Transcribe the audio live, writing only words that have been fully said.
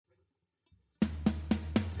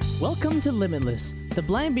Welcome to Limitless, the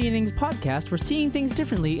Blind Beginnings podcast where seeing things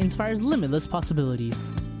differently inspires limitless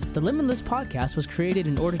possibilities. The Limitless podcast was created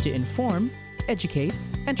in order to inform, educate,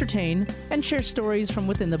 entertain, and share stories from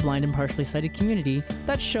within the blind and partially sighted community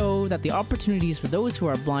that show that the opportunities for those who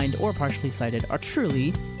are blind or partially sighted are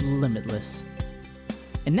truly limitless.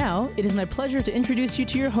 And now, it is my pleasure to introduce you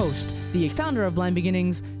to your host, the founder of Blind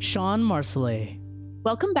Beginnings, Sean Marcellet.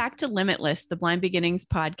 Welcome back to Limitless, the Blind Beginnings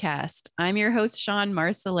podcast. I'm your host, Sean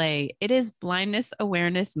Marcellet. It is Blindness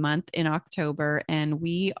Awareness Month in October, and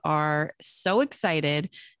we are so excited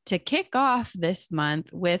to kick off this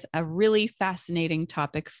month with a really fascinating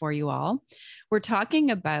topic for you all. We're talking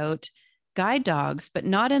about guide dogs, but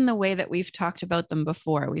not in the way that we've talked about them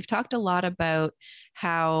before. We've talked a lot about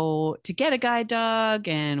how to get a guide dog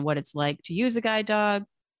and what it's like to use a guide dog,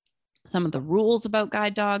 some of the rules about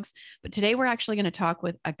guide dogs. But today we're actually going to talk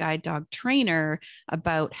with a guide dog trainer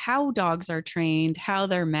about how dogs are trained, how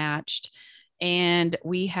they're matched. And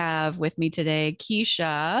we have with me today,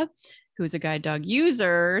 Keisha, who's a guide dog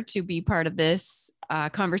user, to be part of this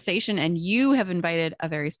conversation. And you have invited a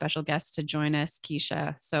very special guest to join us,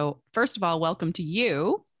 Keisha. So first of all, welcome to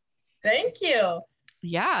you. Thank you.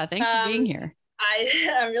 Yeah, thanks for being here.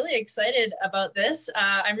 I'm really excited about this.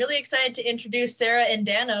 I'm really excited to introduce Sarah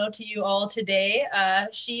Indano to you all today.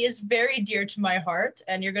 She is very dear to my heart,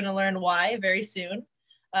 and you're going to learn why very soon.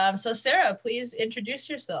 So Sarah, please introduce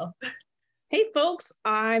yourself. Hey folks,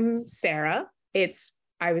 I'm Sarah.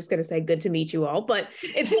 I was going to say good to meet you all, but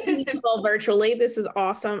it's good to meet you all virtually. This is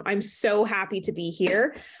awesome. I'm so happy to be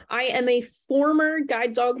here. I am a former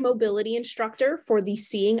guide dog mobility instructor for the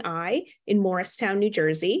Seeing Eye in Morristown, New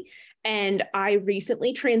Jersey. And I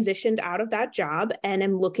recently transitioned out of that job and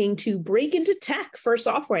am looking to break into tech for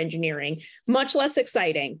software engineering. Much less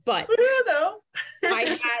exciting, but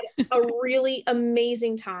I had a really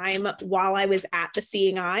amazing time while I was at the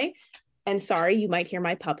Seeing Eye. And sorry, you might hear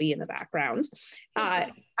my puppy in the background. I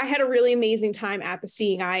had a really amazing time at the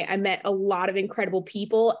Seeing Eye. I met a lot of incredible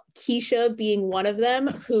people, Keisha being one of them,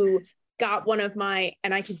 who got one of my,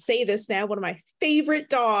 and I can say this now, one of my favorite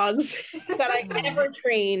dogs that I ever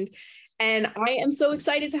trained. And I am so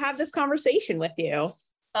excited to have this conversation with you.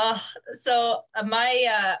 I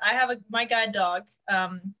have my guide dog.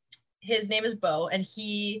 His name is Bo, and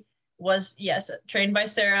he was, yes, trained by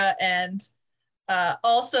Sarah, and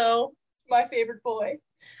also my favorite boy.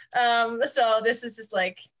 So this is just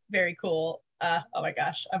like very cool. Oh my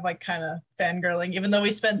gosh, I'm like kind of fangirling, even though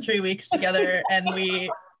we spent 3 weeks together and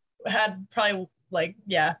we had probably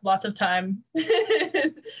lots of time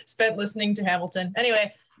spent listening to Hamilton.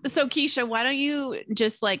 Anyway. So Keisha, why don't you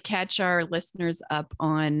just catch our listeners up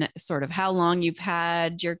on sort of how long you've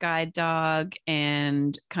had your guide dog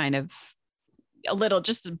and kind of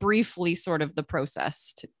just briefly sort of the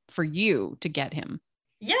process for you to get him.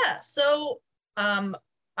 Yeah. So I'm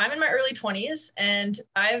in my early 20s, and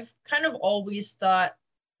I've kind of always thought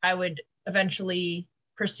I would eventually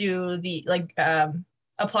pursue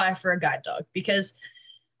apply for a guide dog, because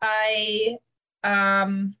my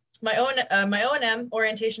O&M,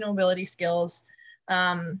 orientation and mobility skills.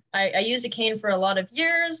 I used a cane for a lot of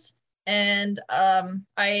years, and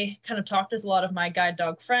I kind of talked with a lot of my guide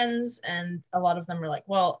dog friends, and a lot of them were like,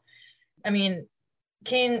 well, I mean,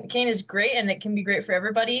 cane is great and it can be great for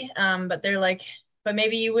everybody. But they're like, but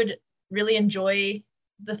maybe you would really enjoy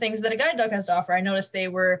the things that a guide dog has to offer. I noticed they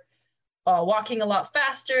were walking a lot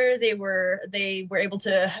faster. They were able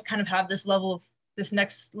to kind of have this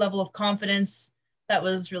next level of confidence that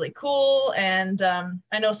was really cool. And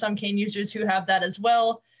I know some cane users who have that as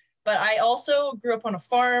well. But I also grew up on a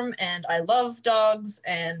farm, and I love dogs.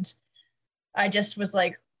 And I just was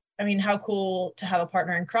like, I mean, how cool to have a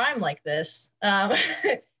partner in crime like this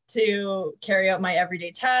to carry out my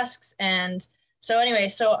everyday tasks. And so anyway,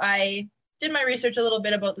 so I did my research a little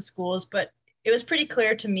bit about the schools, but it was pretty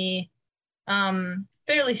clear to me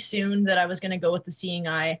fairly soon that I was going to go with the Seeing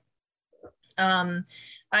Eye.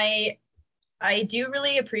 I do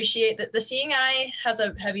really appreciate that the Seeing Eye has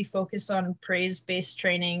a heavy focus on praise-based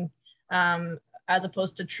training as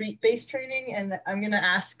opposed to treat-based training. And I'm going to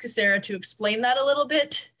ask Sarah to explain that a little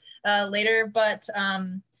bit later. But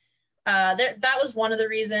that was one of the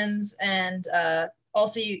reasons. And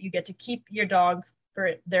also you get to keep your dog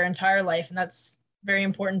for their entire life. And that's very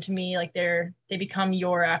important to me. Like they become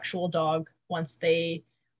your actual dog once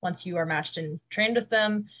you are matched and trained with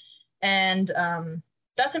them. And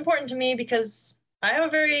that's important to me because I have a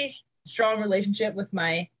very strong relationship with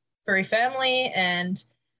my furry family, and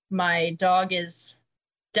my dog is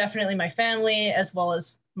definitely my family as well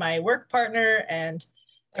as my work partner and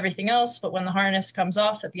everything else. But when the harness comes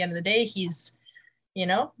off at the end of the day, he's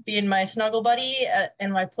being my snuggle buddy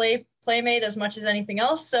and my playmate as much as anything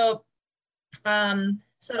else. So that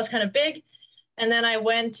was kind of big. And then I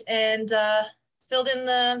went and filled in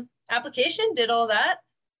the application, did all that.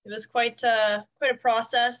 It was quite a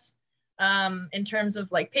process in terms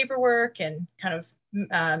of like paperwork and kind of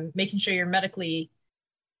making sure you're medically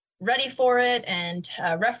ready for it, and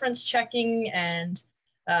reference checking, and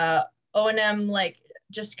O&M, like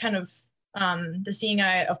just kind of the Seeing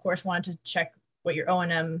Eye, of course, wanted to check what your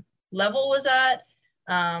O&M level was at,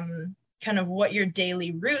 kind of what your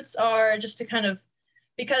daily routes are, just to kind of,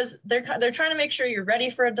 because they're trying to make sure you're ready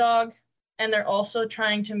for a dog, and they're also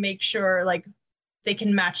trying to make sure like they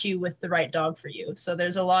can match you with the right dog for you. So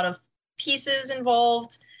there's a lot of pieces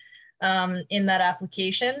involved in that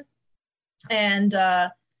application. And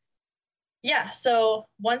so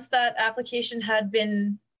once that application had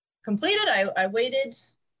been completed, I waited,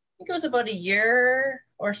 I think it was about a year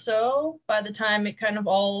or so by the time it kind of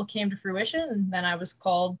all came to fruition. And then I was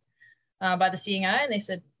called by the Seeing Eye, and they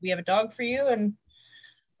said, "We have a dog for you." And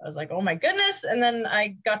I was like, oh my goodness. And then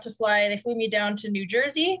I got to fly, they flew me down to New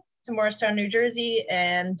Jersey, to Morristown, New Jersey.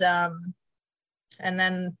 And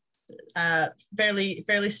then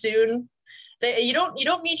fairly soon, you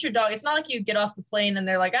don't meet your dog. It's not like you get off the plane and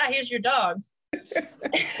they're like, here's your dog.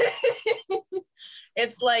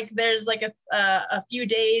 It's like there's like a few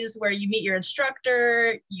days where you meet your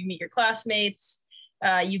instructor, you meet your classmates,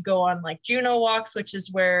 you go on like Juno walks, which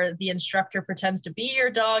is where the instructor pretends to be your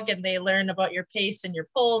dog, and they learn about your pace and your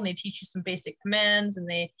pull, and they teach you some basic commands, and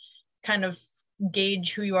they kind of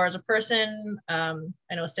gauge who you are as a person. I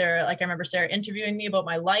know Sarah, like I remember Sarah interviewing me about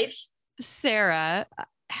my life. Sarah,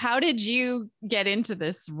 how did you get into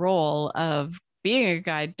this role of being a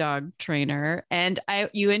guide dog trainer? And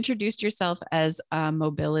you introduced yourself as a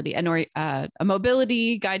mobility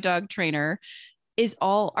guide dog trainer.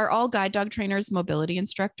 Are all guide dog trainers mobility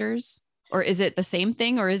instructors, or is it the same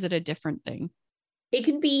thing, or is it a different thing? It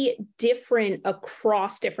can be different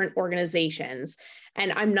across different organizations.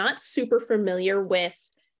 And I'm not super familiar with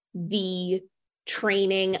the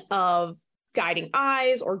training of Guiding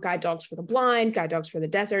Eyes or Guide Dogs for the Blind, Guide Dogs for the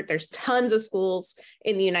Desert. There's tons of schools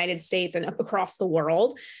in the United States and across the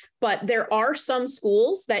world, but there are some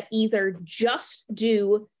schools that either just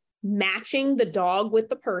do matching the dog with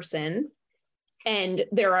the person, and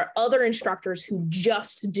there are other instructors who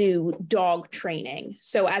just do dog training.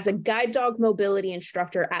 So as a guide dog mobility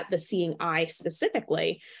instructor at the Seeing Eye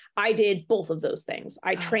specifically, I did both of those things.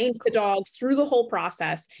 I trained the dogs through the whole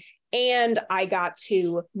process, and I got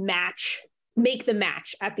to make the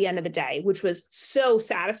match at the end of the day, which was so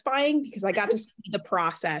satisfying because I got to see the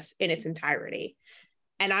process in its entirety.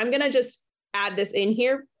 And I'm going to just add this in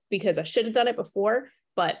here because I should have done it before,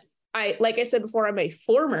 but like I said before, I'm a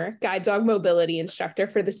former guide dog mobility instructor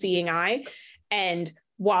for the Seeing Eye. And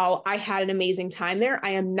while I had an amazing time there,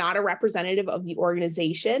 I am not a representative of the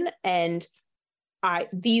organization. And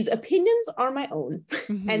these opinions are my own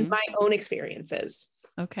and my own experiences.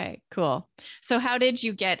 Okay, cool. So how did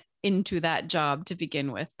you get into that job to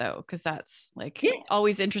begin with, though? Because that's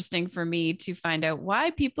always interesting for me to find out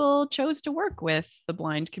why people chose to work with the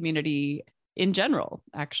blind community in general,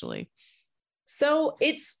 actually. So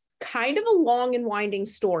it's kind of a long and winding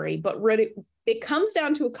story, but it comes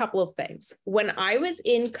down to a couple of things. When I was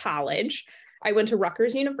in college, I went to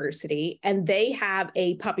Rutgers University, and they have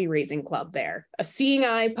a puppy raising club there, a Seeing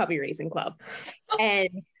Eye puppy raising club. And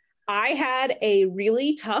I had a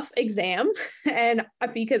really tough exam, and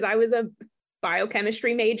because I was a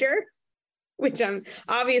biochemistry major, which I'm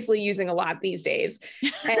obviously using a lot these days,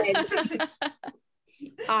 and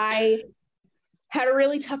I had a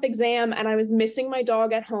really tough exam, and I was missing my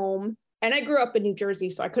dog at home. And I grew up in New Jersey,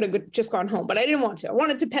 so I could have just gone home, but I didn't want to. I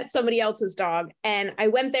wanted to pet somebody else's dog. And I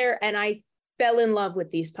went there and I fell in love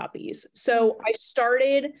with these puppies. So I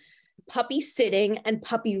started puppy sitting and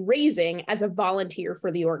puppy raising as a volunteer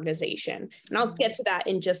for the organization. And I'll get to that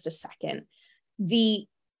in just a second.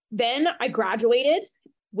 Then I graduated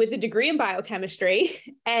with a degree in biochemistry,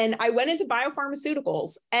 and I went into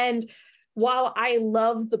biopharmaceuticals. And while I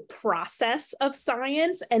love the process of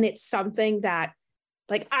science, and it's something that,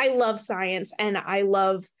 like, I love science and I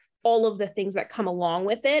love all of the things that come along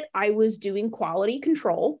with it, I was doing quality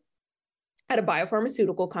control at a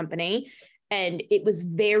biopharmaceutical company, and it was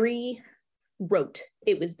very rote.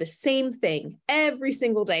 It was the same thing every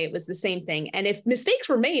single day. It was the same thing. And if mistakes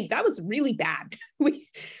were made, that was really bad.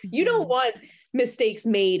 You don't want mistakes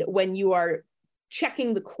made when you are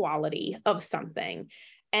checking the quality of something.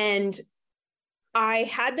 And I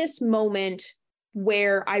had this moment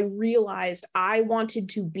where I realized I wanted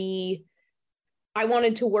to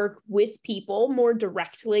work with people more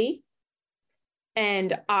directly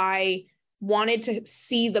And I wanted to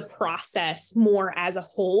see the process more as a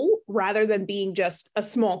whole rather than being just a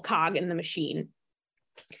small cog in the machine.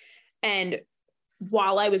 And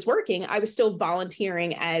while I was working, I was still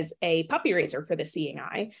volunteering as a puppy raiser for the Seeing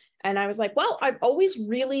Eye. And I was like, well, I've always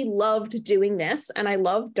really loved doing this and I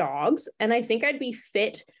love dogs. And I think I'd be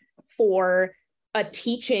fit for a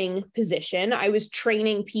teaching position. I was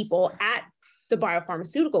training people at the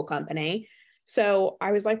biopharmaceutical company. So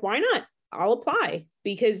I was like, why not? I'll apply.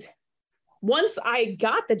 Because once I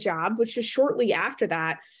got the job, which was shortly after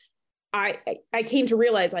that, I came to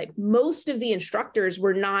realize like most of the instructors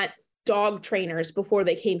were not dog trainers before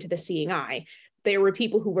they came to the Seeing Eye. There were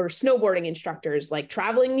people who were snowboarding instructors, like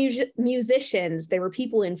traveling musicians. There were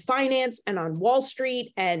people in finance and on Wall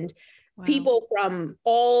Street, and people from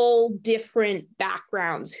all different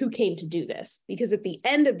backgrounds who came to do this. Because at the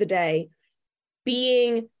end of the day,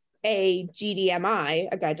 being a GDMI,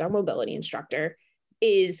 a guide dog mobility instructor,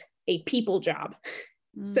 is a people job.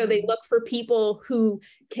 So they look for people who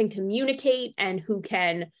can communicate and who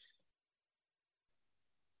can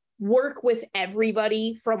work with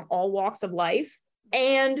everybody from all walks of life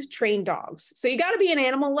and train dogs. So you got to be an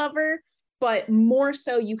animal lover, but more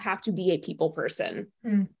so you have to be a people person.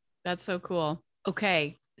 That's so cool.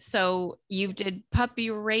 Okay. So you did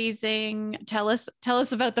puppy raising. Tell us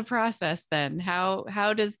about the process then.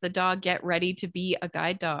 How does the dog get ready to be a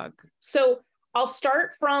guide dog? So I'll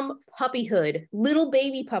start from puppyhood, little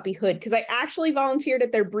baby puppyhood, because I actually volunteered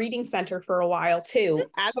at their breeding center for a while too,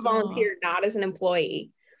 as a volunteer, not as an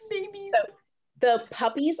employee. Babies. So the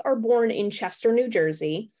puppies are born in Chester, New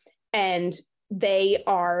Jersey, and they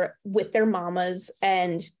are with their mamas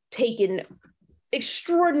and taken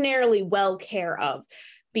extraordinarily well care of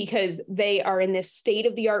because they are in this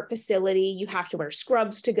state-of-the-art facility. You have to wear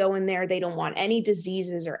scrubs to go in there. They don't want any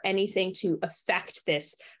diseases or anything to affect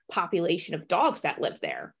this population of dogs that live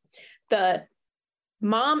there. The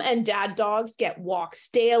mom and dad dogs get walks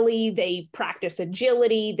daily. They practice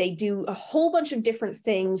agility. They do a whole bunch of different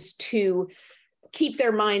things to keep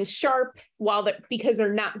their minds sharp because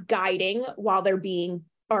they're not guiding while they're being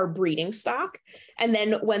our breeding stock. And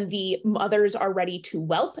then when the mothers are ready to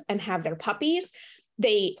whelp and have their puppies,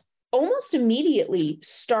 they almost immediately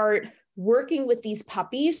start working with these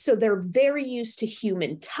puppies. So they're very used to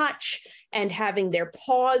human touch and having their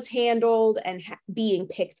paws handled and being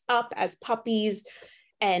picked up as puppies.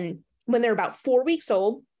 And when they're about 4 weeks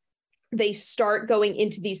old, they start going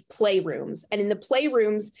into these playrooms. And in the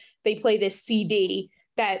playrooms, they play this CD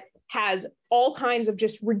that has all kinds of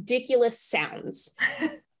just ridiculous sounds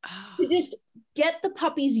to just get the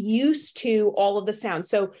puppies used to all of the sounds.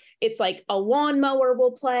 So it's like a lawnmower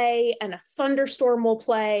will play and a thunderstorm will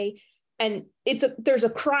play. And there's a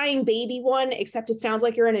crying baby one, except it sounds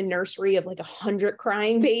like you're in a nursery of like 100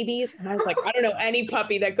 crying babies. And I was like, I don't know any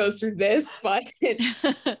puppy that goes through this, but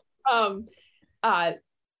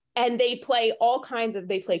and they play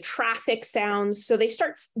they play traffic sounds. So they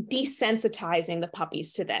start desensitizing the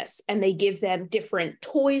puppies to this, and they give them different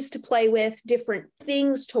toys to play with, different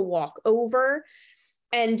things to walk over.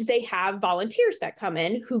 And they have volunteers that come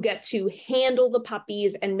in who get to handle the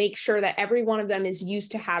puppies and make sure that every one of them is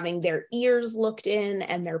used to having their ears looked in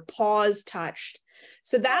and their paws touched.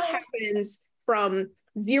 So that happens from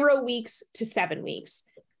 0 weeks to 7 weeks.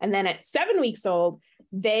 And then at 7 weeks old,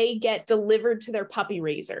 they get delivered to their puppy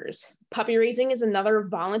raisers. Puppy raising is another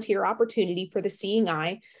volunteer opportunity for the Seeing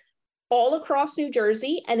Eye all across New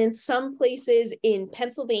Jersey and in some places in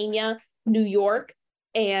Pennsylvania, New York,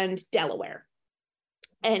 and Delaware.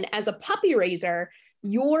 And as a puppy raiser,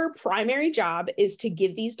 your primary job is to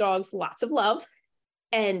give these dogs lots of love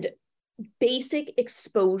and basic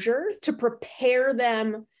exposure to prepare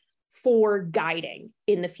them for guiding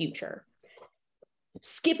in the future.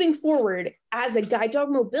 Skipping forward, as a guide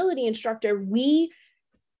dog mobility instructor, we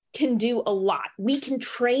can do a lot. We can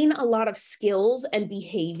train a lot of skills and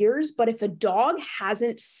behaviors, but if a dog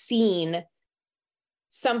hasn't seen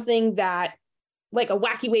something that, like a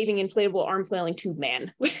wacky waving inflatable arm flailing tube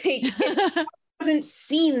man, hasn't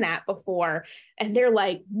seen that before, and they're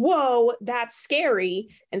like, whoa, that's scary,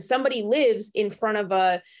 and somebody lives in front of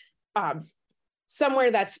a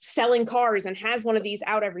somewhere that's selling cars and has one of these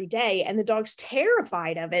out every day, and the dog's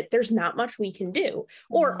terrified of it, there's not much we can do.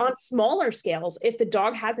 Or on smaller scales, if the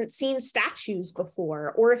dog hasn't seen statues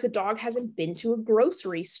before, or if the dog hasn't been to a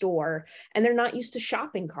grocery store and they're not used to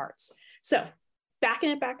shopping carts. So backing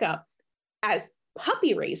it back up, as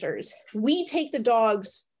puppy raisers, we take the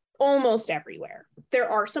dogs almost everywhere.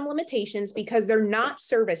 There are some limitations because they're not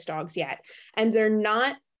service dogs yet, and they're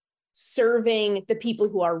not serving the people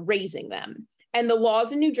who are raising them. And the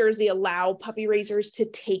laws in New Jersey allow puppy raisers to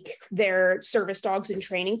take their service dogs in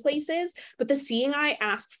training places, but the Seeing Eye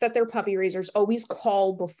asks that their puppy raisers always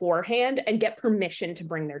call beforehand and get permission to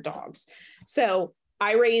bring their dogs. So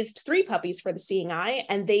I raised 3 puppies for the Seeing Eye,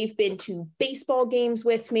 and they've been to baseball games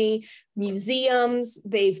with me, museums,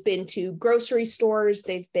 they've been to grocery stores,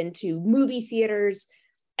 they've been to movie theaters,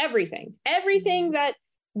 everything that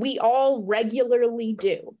we all regularly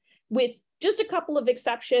do, with just a couple of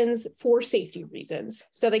exceptions for safety reasons.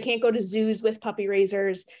 So they can't go to zoos with puppy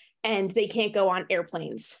raisers, and they can't go on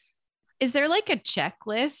airplanes. Is there like a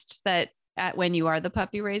checklist that when you are the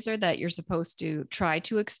puppy raiser that you're supposed to try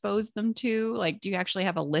to expose them to? Like, do you actually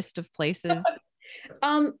have a list of places?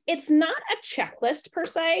 It's not a checklist per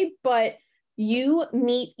se, but you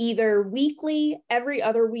meet either weekly, every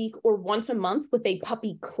other week, or once a month with a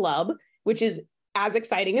puppy club, which is as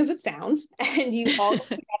exciting as it sounds. And you all get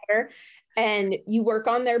together and you work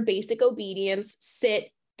on their basic obedience,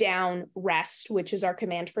 sit, down, rest, which is our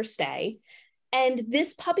command for stay. And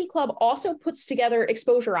this puppy club also puts together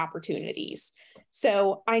exposure opportunities.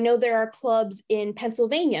 So I know there are clubs in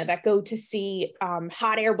Pennsylvania that go to see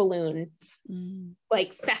hot air balloon,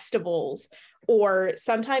 like festivals, or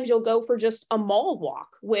sometimes you'll go for just a mall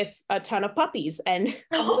walk with a ton of puppies, and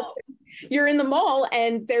you're in the mall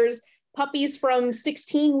and there's puppies from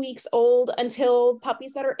 16 weeks old until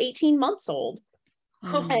puppies that are 18 months old.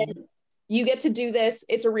 And you get to do this.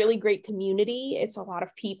 It's a really great community. It's a lot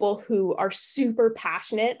of people who are super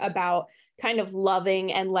passionate about kind of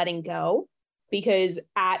loving and letting go, because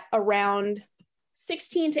at around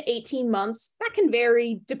 16 to 18 months, that can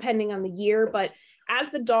vary depending on the year, but as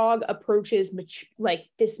the dog approaches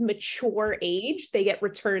this mature age, they get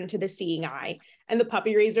returned to the Seeing Eye, and the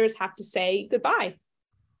puppy raisers have to say goodbye.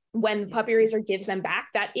 When the puppy raiser gives them back,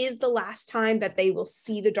 that is the last time that they will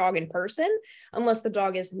see the dog in person, unless the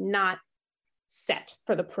dog is not set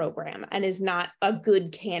for the program and is not a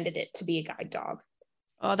good candidate to be a guide dog.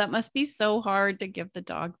 Oh, that must be so hard to give the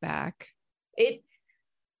dog back. It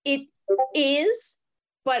is,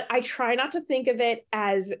 but I try not to think of it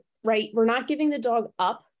as, right, we're not giving the dog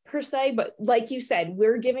up per se, but like you said,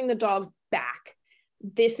 we're giving the dog back.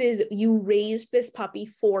 You raised this puppy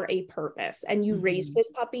for a purpose, and you raised this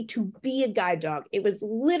puppy to be a guide dog. It was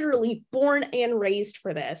literally born and raised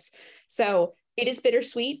for this. So it is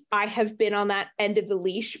bittersweet. I have been on that end of the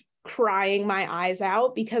leash crying my eyes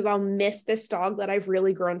out because I'll miss this dog that I've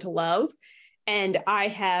really grown to love. And I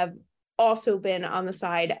have also been on the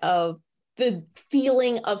side of the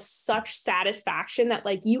feeling of such satisfaction that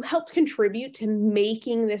like you helped contribute to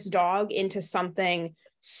making this dog into something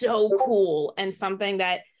so cool, and something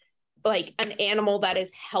that like an animal that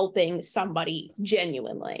is helping somebody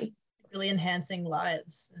genuinely, really enhancing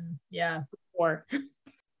lives. And yeah. Or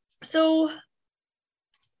so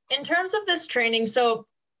in terms of this training, so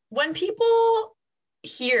when people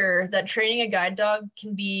hear that training a guide dog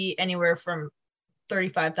can be anywhere from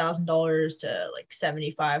 $35,000 to like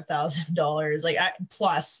 $75,000, like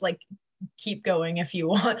plus, like keep going if you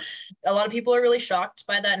want. A lot of people are really shocked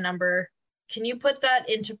by that number. Can you put that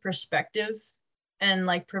into perspective and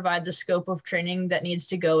like provide the scope of training that needs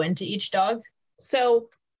to go into each dog? So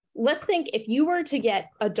let's think, if you were to get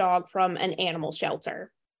a dog from an animal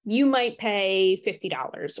shelter, you might pay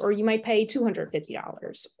 $50 or you might pay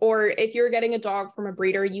 $250. Or if you're getting a dog from a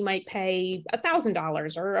breeder, you might pay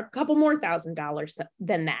 $1,000 or a couple more $1,000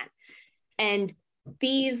 than that. And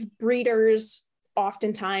these breeders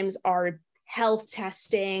oftentimes are health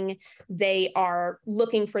testing. They are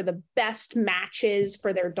looking for the best matches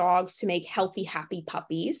for their dogs to make healthy, happy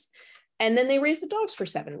puppies. And then they raise the dogs for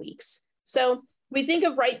 7 weeks. So we think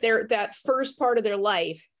of right there, that first part of their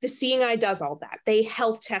life, the Seeing Eye does all that. They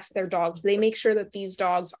health test their dogs. They make sure that these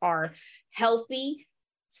dogs are healthy,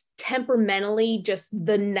 temperamentally just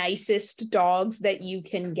the nicest dogs that you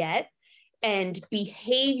can get, and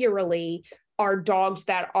behaviorally are dogs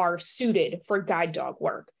that are suited for guide dog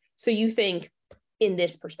work. So you think in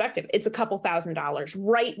this perspective, it's a couple $1,000s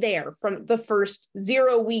right there from the first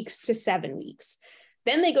 0 weeks to 7 weeks.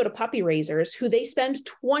 Then they go to puppy raisers who they spend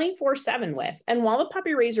 24/7 with. And while the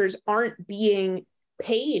puppy raisers aren't being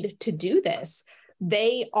paid to do this,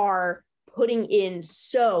 they are putting in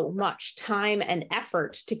so much time and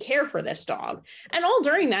effort to care for this dog. And all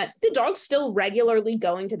during that, the dog's still regularly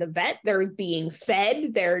going to the vet. They're being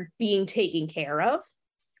fed, they're being taken care of.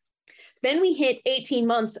 Then we hit 18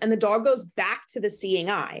 months and the dog goes back to the Seeing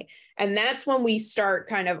Eye. And that's when we start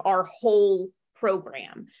kind of our whole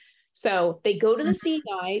program. So they go to the Seeing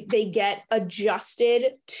Eye, they get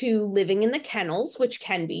adjusted to living in the kennels, which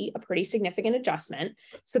can be a pretty significant adjustment.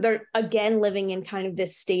 So they're again living in kind of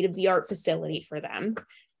this state-of-the-art facility for them.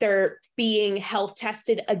 They're being health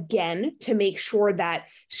tested again to make sure that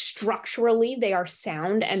structurally they are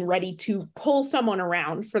sound and ready to pull someone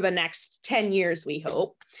around for the next 10 years, we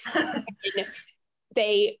hope.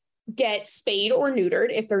 They get spayed or neutered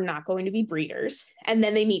if they're not going to be breeders, and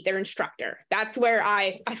then they meet their instructor. That's where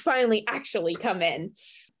I finally actually come in.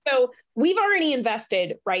 So we've already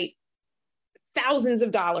invested, right, thousands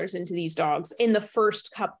of dollars into these dogs in the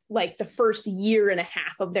first year and a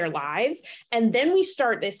half of their lives. And then we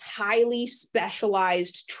start this highly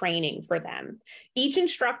specialized training for them. Each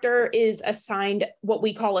instructor is assigned what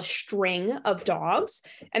we call a string of dogs.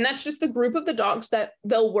 And that's just the group of the dogs that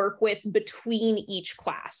they'll work with between each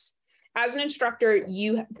class. As an instructor,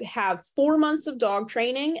 you have 4 months of dog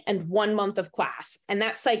training and 1 month of class. And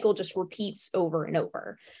that cycle just repeats over and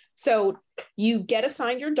over. So you get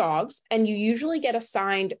assigned your dogs, and you usually get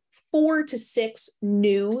assigned 4 to 6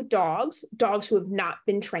 new dogs who have not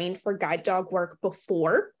been trained for guide dog work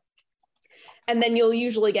before. And then you'll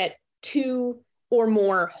usually get 2 or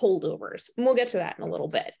more holdovers. And we'll get to that in a little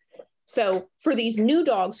bit. So for these new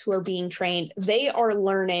dogs who are being trained, they are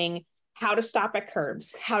learning how to stop at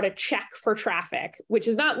curbs, how to check for traffic, which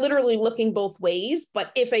is not literally looking both ways,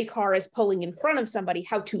 but if a car is pulling in front of somebody,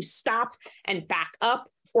 how to stop and back up,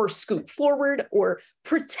 or scoot forward, or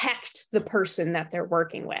protect the person that they're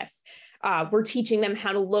working with. We're teaching them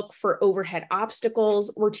how to look for overhead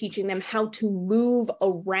obstacles. We're teaching them how to move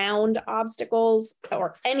around obstacles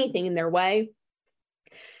or anything in their way.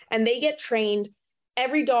 And they get trained.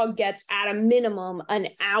 Every dog gets at a minimum an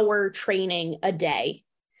hour training a day.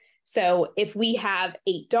 So if we have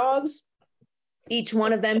 8 dogs, each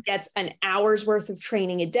one of them gets an hour's worth of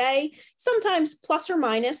training a day, sometimes plus or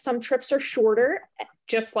minus. Some trips are shorter,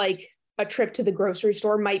 just like a trip to the grocery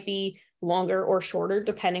store might be longer or shorter,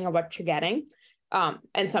 depending on what you're getting.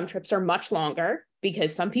 And some trips are much longer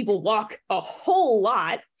because some people walk a whole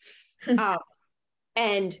lot.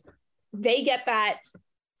 And they get that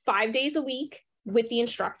 5 days a week with the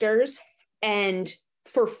instructors and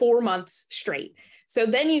for 4 months straight. So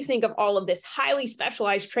then you think of all of this highly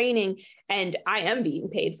specialized training, and I am being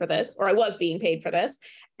paid for this, or I was being paid for this.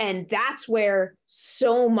 And that's where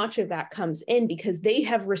so much of that comes in, because they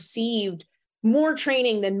have received more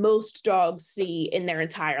training than most dogs see in their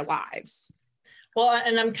entire lives. Well,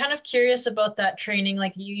 and I'm kind of curious about that training.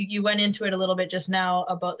 Like you went into it a little bit just now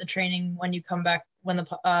about the training when you come back, when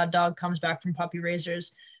the dog comes back from puppy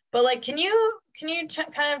raisers. But like, can you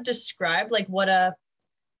kind of describe like what a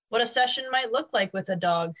session might look like with a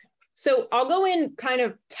dog? So I'll go in kind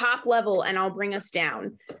of top level and I'll bring us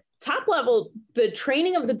down. Top level, the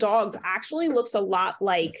training of the dogs actually looks a lot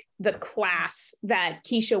like the class that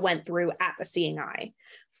Keisha went through at the Seeing Eye.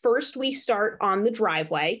 First, we start on the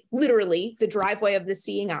driveway, literally the driveway of the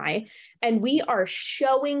Seeing Eye, and we are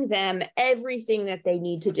showing them everything that they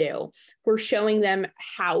need to do. We're showing them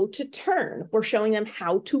how to turn. We're showing them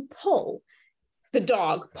how to pull. The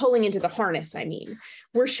dog pulling into the harness, I mean.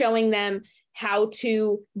 We're showing them how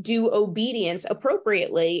to do obedience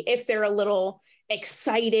appropriately if they're a little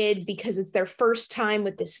excited because it's their first time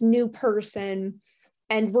with this new person.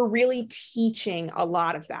 And we're really teaching a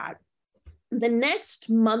lot of that. The next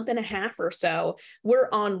month and a half or so, we're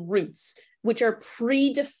on routes, which are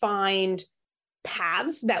predefined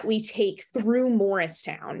paths that we take through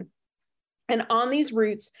Morristown. And on these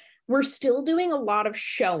routes, we're still doing a lot of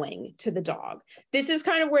showing to the dog. This is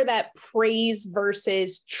kind of where that praise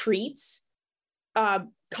versus treats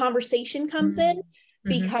conversation comes in,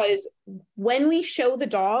 because when we show the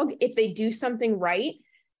dog, if they do something right,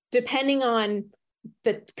 depending on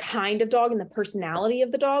the kind of dog and the personality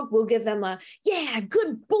of the dog, we'll give them a, yeah,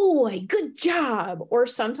 good boy, good job. Or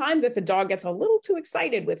sometimes if a dog gets a little too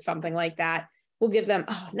excited with something like that, we'll give them,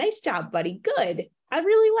 oh, nice job, buddy, good. I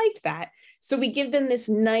really liked that. So we give them this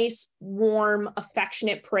nice, warm,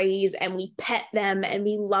 affectionate praise, and we pet them and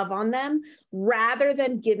we love on them rather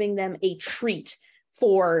than giving them a treat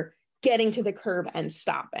for getting to the curb and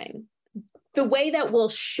stopping. The way that we'll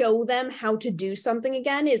show them how to do something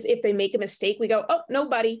again is if they make a mistake, we go, oh, no,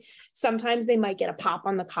 buddy. Sometimes they might get a pop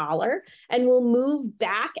on the collar, and we'll move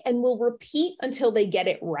back and we'll repeat until they get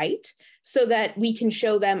it right, so that we can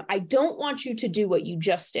show them, I don't want you to do what you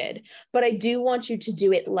just did, but I do want you to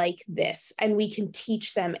do it like this. And we can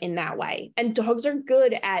teach them in that way. And dogs are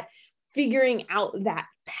good at figuring out that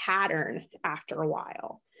pattern after a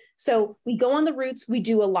while. So we go on the routes, we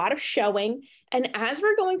do a lot of showing. And as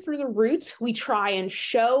we're going through the routes, we try and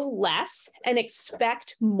show less and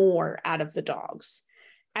expect more out of the dogs.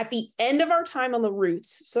 At the end of our time on the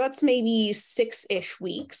routes, so that's maybe 6-ish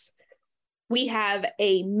weeks, we have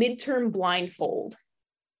a midterm blindfold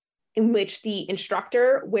in which the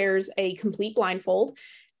instructor wears a complete blindfold.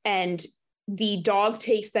 and the dog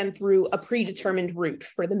takes them through a predetermined route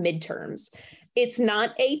for the midterms. It's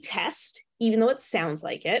not a test, even though it sounds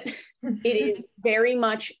like it. It is very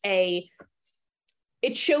much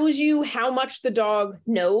it shows you how much the dog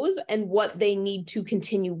knows and what they need to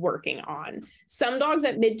continue working on. Some dogs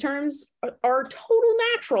at midterms are total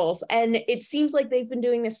naturals, and it seems like they've been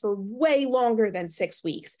doing this for way longer than 6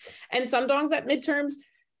 weeks. And some dogs at midterms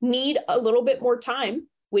need a little bit more time,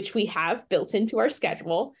 which we have built into our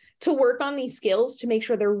schedule, to work on these skills to make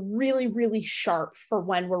sure they're really, really sharp for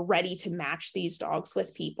when we're ready to match these dogs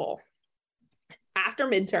with people. After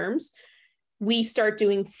midterms, we start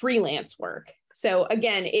doing freelance work. So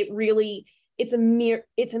again, it's a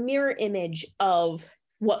mirror image of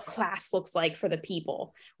what class looks like for the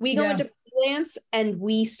people. We go into freelance and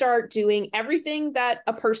we start doing everything that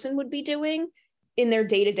a person would be doing in their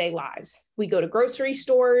day-to-day lives. We go to grocery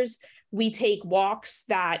stores, we take walks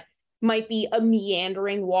that might be a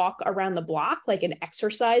meandering walk around the block, like an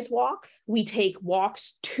exercise walk. We take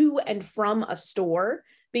walks to and from a store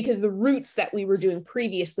because the routes that we were doing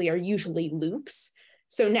previously are usually loops.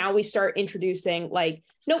 So now we start introducing like,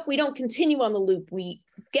 nope, we don't continue on the loop. We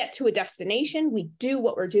get to a destination, we do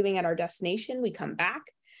what we're doing at our destination, we come back.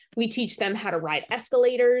 We teach them how to ride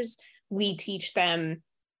escalators. We teach them,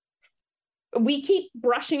 we keep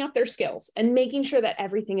brushing up their skills and making sure that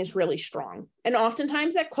everything is really strong. And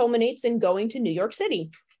oftentimes that culminates in going to New York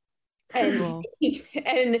City. And,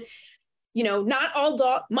 and you know, not all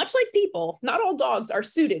dogs, much like people, not all dogs are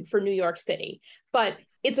suited for New York City, but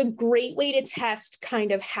it's a great way to test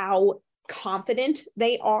kind of how confident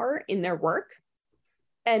they are in their work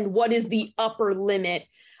and what is the upper limit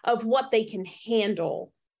of what they can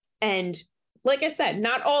handle. And like I said,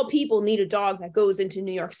 not all people need a dog that goes into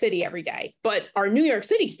New York City every day, but our New York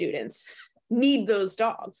City students need those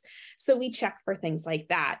dogs. So we check for things like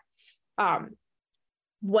that.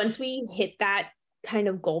 Once we hit that kind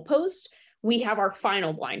of goalpost, we have our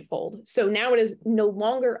final blindfold. So now it is no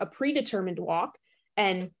longer a predetermined walk.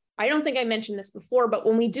 And I don't think I mentioned this before, but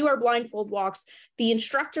when we do our blindfold walks, the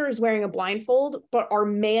instructor is wearing a blindfold, but our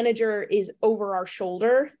manager is over our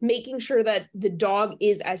shoulder, making sure that the dog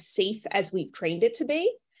is as safe as we've trained it to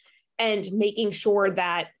be, and making sure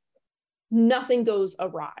that nothing goes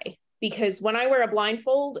awry. Because when I wear a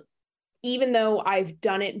blindfold, even though I've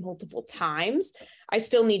done it multiple times, I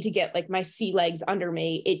still need to get like my sea legs under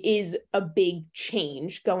me. It is a big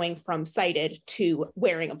change going from sighted to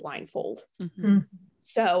wearing a blindfold. Mm-hmm.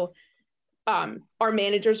 So our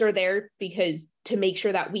managers are there because to make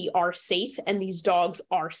sure that we are safe and these dogs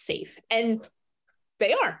are safe. And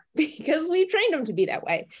they are, because we trained them to be that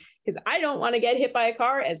way. Because I don't want to get hit by a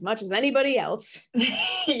car as much as anybody else.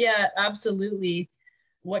 Yeah, absolutely.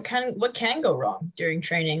 What can go wrong during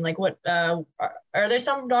training? Like are there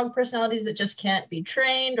some dog personalities that just can't be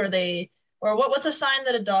trained, or what's a sign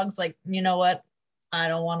that a dog's like, you know what, I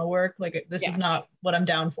don't want to work, like this is not what I'm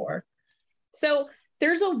down for? So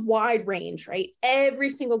there's a wide range, right? Every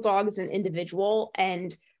single dog is an individual,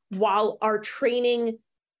 and while our training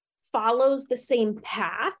follows the same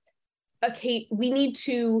path, okay, we need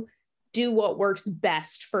to do what works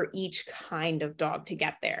best for each kind of dog to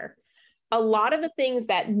get there. A lot of the things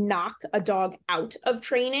that knock a dog out of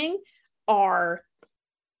training are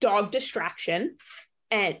dog distraction,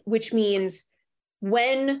 and which means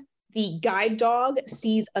when the guide dog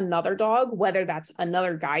sees another dog, whether that's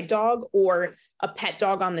another guide dog or a pet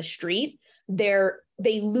dog on the street,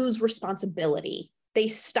 they lose responsibility. They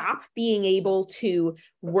stop being able to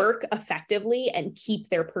work effectively and keep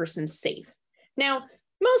their person safe. Now,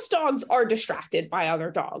 most dogs are distracted by other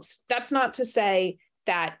dogs. That's not to say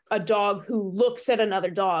that a dog who looks at another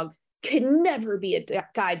dog can never be a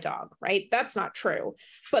guide dog, right? That's not true.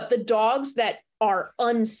 But the dogs that are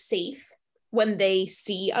unsafe when they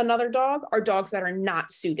see another dog are dogs that are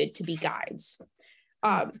not suited to be guides.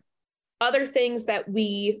 Other things that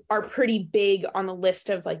we are pretty big on the list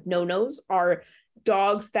of like no-nos are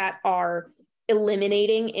dogs that are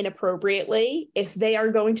eliminating inappropriately. If they are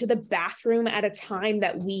going to the bathroom at a time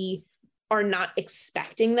that we are not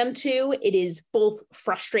expecting them to, it is both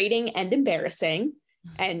frustrating and embarrassing.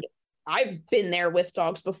 And I've been there with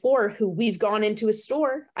dogs before who we've gone into a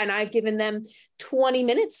store and I've given them 20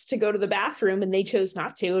 minutes to go to the bathroom and they chose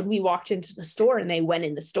not to. And we walked into the store and they went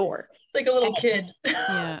in the store. Like a little kid.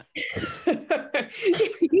 Yeah.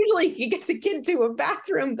 Usually you get the kid to a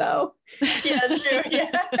bathroom though. Yeah, that's true.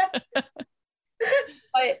 Yeah.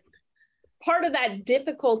 But part of that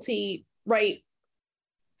difficulty, right?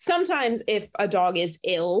 Sometimes if a dog is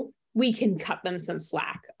ill, we can cut them some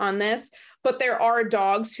slack on this, but there are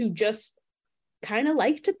dogs who just kind of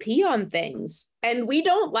like to pee on things, and we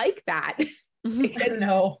don't like that.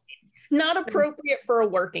 No. Not appropriate for a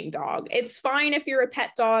working dog. It's fine if you're a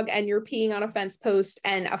pet dog and you're peeing on a fence post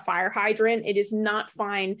and a fire hydrant. It is not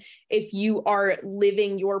fine if you are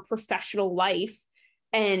living your professional life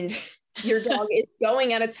and your dog is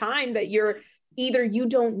going at a time that you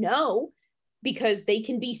don't know, because they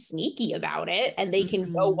can be sneaky about it and they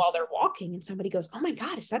can go while they're walking and somebody goes, "Oh my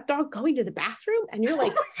God, is that dog going to the bathroom?" And you're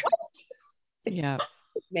like, "What?" Yeah.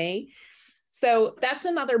 Me. So that's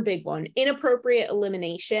another big one. Inappropriate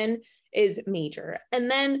elimination is major.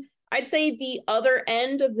 And then I'd say the other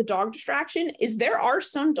end of the dog distraction is there are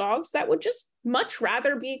some dogs that would just much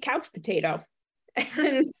rather be a couch potato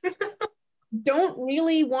and don't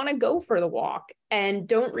really want to go for the walk and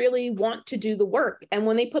don't really want to do the work. And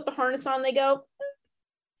when they put the harness on, they go,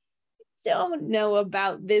 "Don't know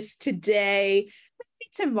about this today,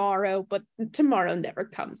 maybe tomorrow," but tomorrow never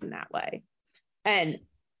comes in that way. And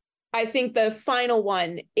I think the final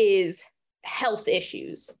one is health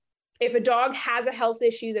issues. If a dog has a health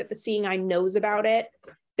issue that the seeing eye knows about it,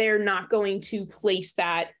 they're not going to place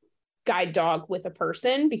that guide dog with a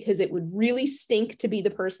person, because it would really stink to be the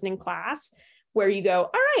person in class where you go,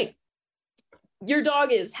 "All right, your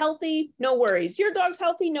dog is healthy, no worries. Your dog's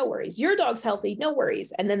healthy, no worries. Your dog's healthy, no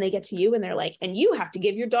worries." And then they get to you and they're like, "And you have to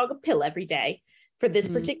give your dog a pill every day for this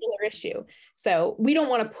particular issue." So we don't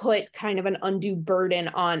want to put kind of an undue burden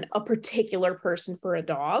on a particular person for a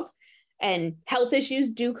dog. And health issues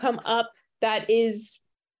do come up. That is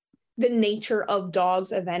the nature of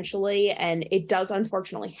dogs eventually. And it does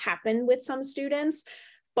unfortunately happen with some students.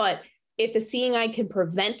 But if the seeing eye can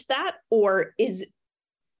prevent that or is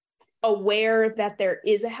aware that there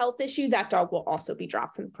is a health issue, that dog will also be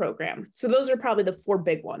dropped from the program. So those are probably the 4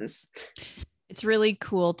 big ones. It's really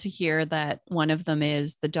cool to hear that one of them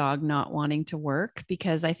is the dog not wanting to work,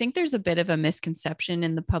 because I think there's a bit of a misconception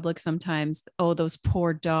in the public sometimes. Oh, those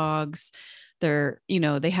poor dogs,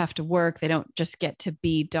 they have to work. They don't just get to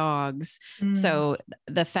be dogs. So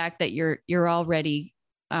the fact that you're already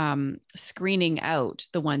screening out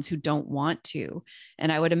the ones who don't want to.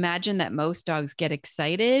 And I would imagine that most dogs get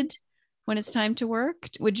excited when it's time to work.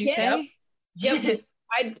 Would you say? Yep.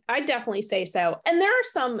 I'd definitely say so. And there are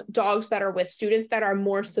some dogs that are with students that are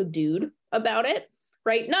more subdued about it,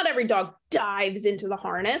 right? Not every dog dives into the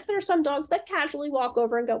harness. There are some dogs that casually walk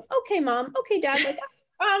over and go, "Okay, mom, okay, dad, like,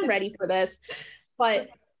 I'm ready for this." But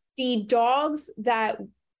the dogs that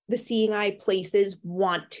the seeing eye places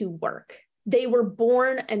want to work. They were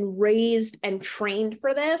born and raised and trained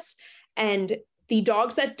for this. And the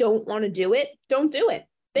dogs that don't want to do it, don't do it.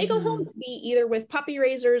 They go home to be either with puppy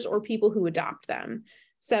raisers or people who adopt them.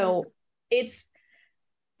 So it's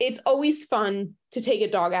always fun to take a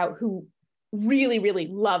dog out who really, really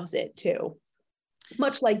loves it too.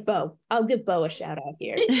 Much like Bo. I'll give Bo a shout out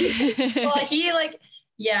here. Well, he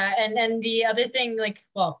and the other thing,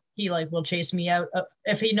 he will chase me out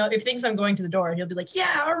if he thinks I'm going to the door. He'll be like,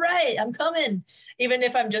 "Yeah, all right, I'm coming," even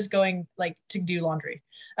if I'm just going to do laundry.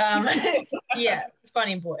 Yeah,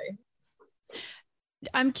 funny boy.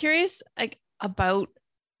 I'm curious about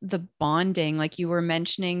the bonding. Like you were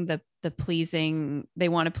mentioning the pleasing, they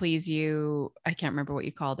want to please you. I can't remember what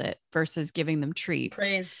you called it, versus giving them treats.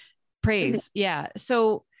 Praise. Yeah.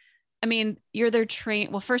 So, I mean, you're their train.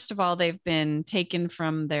 Well, first of all, they've been taken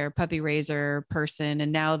from their puppy raiser person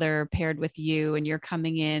and now they're paired with you and you're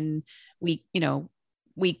coming in week,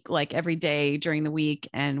 like every day during the week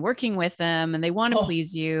and working with them and they want to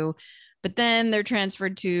please you. But then they're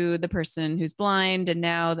transferred to the person who's blind. And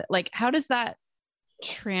now how does that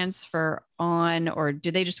transfer on, or do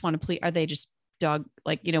they just want to please? Are they just dog?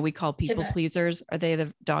 We call people pleasers. Are they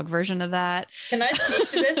the dog version of that? Can I speak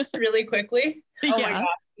to this really quickly? Oh my God.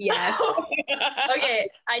 Yes. Okay.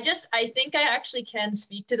 I think I actually can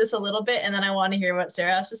speak to this a little bit. And then I want to hear what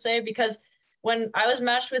Sarah has to say, because when I was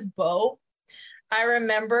matched with Bo, I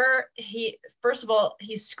remember he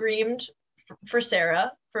screamed for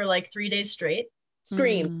Sarah for 3 days straight.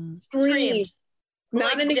 Screamed.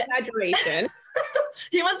 Not an exaggeration.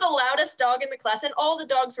 He was the loudest dog in the class, and all the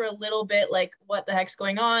dogs were a little bit what the heck's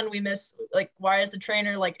going on? We miss, why is the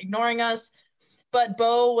trainer ignoring us? But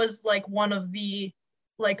Bo was one of the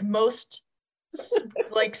most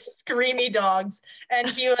screamy dogs. And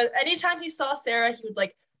he was, anytime he saw Sarah, he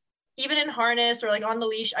would even in harness or on the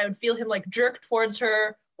leash, I would feel him jerk towards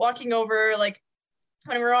her, walking over, when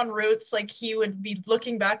we were on routes, he would be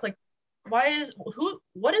looking back what is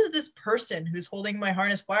this person who's holding my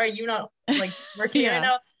harness? Why are you not working right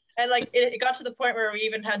now? And it got to the point where we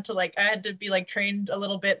even had to I had to be trained a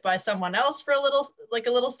little bit by someone else for a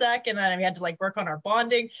little sec, and then we had to work on our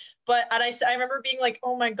bonding. But I remember being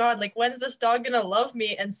oh my God, when's this dog gonna love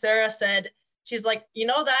me? And Sarah said, she's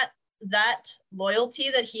that that loyalty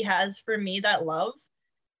that he has for me, that love,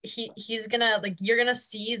 he's gonna, like, you're gonna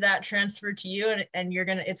see that transfer to you, and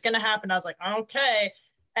it's gonna happen. I was like, okay.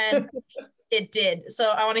 And it did. So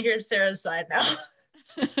I want to hear Sarah's side now.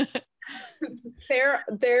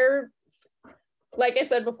 They're like I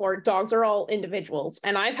said before, dogs are all individuals.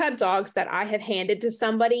 And I've had dogs that I have handed to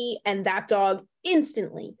somebody and that dog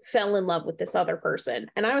instantly fell in love with this other person.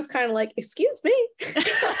 And I was kind of like, excuse me.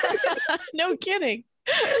 No kidding.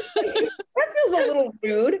 That feels a little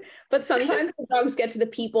rude. But sometimes the dogs get to the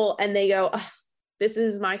people and they go, oh, this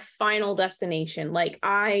is my final destination. Like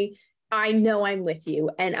I know I'm with you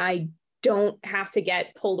and I don't have to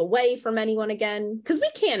get pulled away from anyone again, because we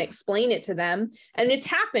can't explain it to them. And it's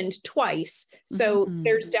happened twice. So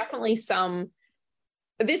there's definitely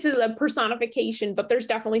this is a personification, but there's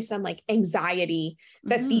definitely some like anxiety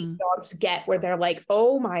that these dogs get where they're like,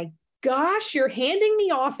 oh my gosh, you're handing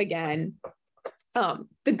me off again. The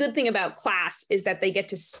good thing about class is that they get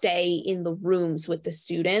to stay in the rooms with the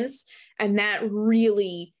students, and that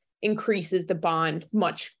really increases the bond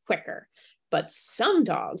much quicker. But some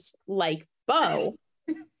dogs, like Bo,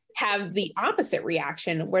 have the opposite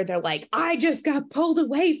reaction where they're like, I just got pulled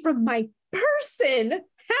away from my person.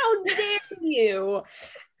 How dare you?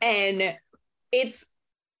 And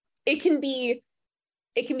it can be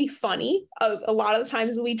funny. A lot of the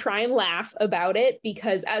times we try and laugh about it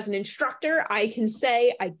because as an instructor, I can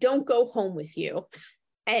say, I don't go home with you.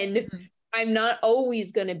 And I'm not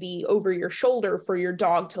always going to be over your shoulder for your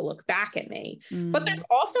dog to look back at me. But there's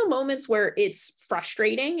also moments where it's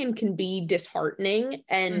frustrating and can be disheartening,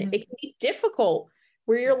 and it can be difficult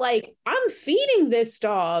where you're like, I'm feeding this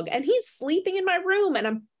dog and he's sleeping in my room and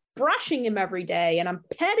I'm brushing him every day and I'm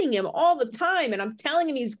petting him all the time and I'm telling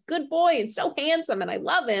him he's a good boy and so handsome and I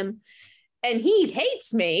love him, and he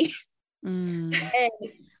hates me. And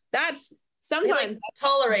that's sometimes he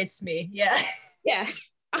tolerates me. Yeah. Yeah.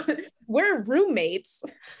 We're roommates,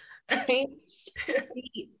 right?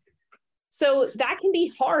 So that can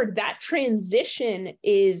be hard. That transition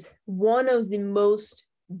is one of the most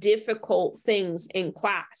difficult things in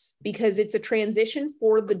class because it's a transition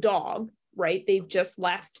for the dog, right? They've just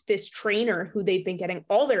left this trainer who they've been getting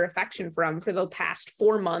all their affection from for the past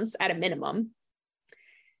 4 months at a minimum.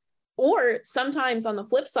 Or sometimes on the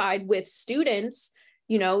flip side with students,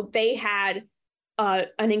 they had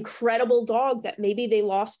an incredible dog that maybe they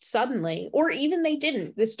lost suddenly, or even they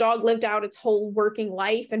didn't. This dog lived out its whole working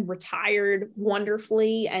life and retired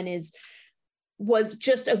wonderfully and was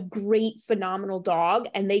just a great, phenomenal dog.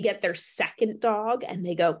 And they get their second dog and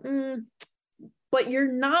they go, but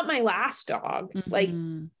you're not my last dog. Like,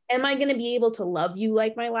 am I going to be able to love you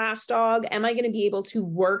like my last dog? Am I going to be able to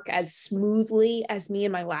work as smoothly as me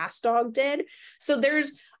and my last dog did? So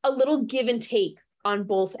there's a little give and take on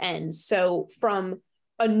both ends. So from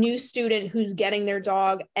a new student who's getting their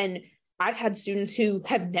dog, and I've had students who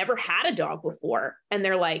have never had a dog before, and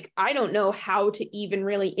they're like, I don't know how to even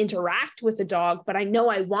really interact with the dog, but I know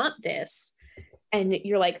I want this. And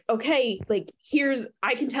you're like, okay, like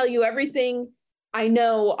I can tell you everything I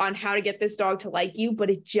know on how to get this dog to like you,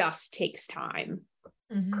 but it just takes time.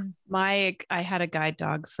 I had a guide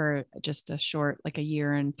dog for just a short, like a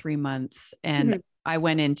year and 3 months. And I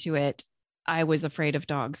went into it, I was afraid of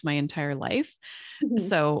dogs my entire life.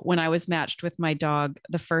 So when I was matched with my dog,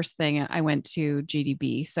 the first thing I went to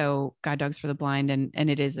GDB, so Guide Dogs for the Blind, and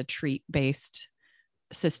it is a treat-based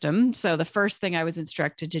system. So the first thing I was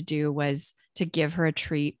instructed to do was to give her a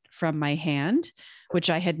treat from my hand, which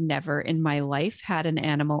I had never in my life had an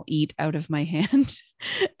animal eat out of my hand.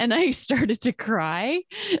 And I started to cry.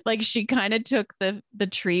 Like she kind of took the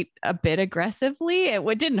treat a bit aggressively.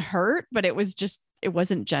 It didn't hurt, but it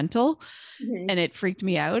wasn't gentle, and it freaked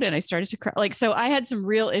me out. And I started to cry. Like, so I had some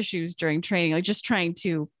real issues during training, like just trying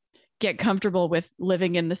to get comfortable with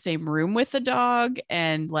living in the same room with the dog.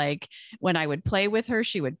 And like, when I would play with her,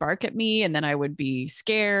 she would bark at me and then I would be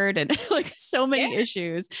scared, and like so many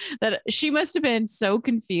issues that she must've been so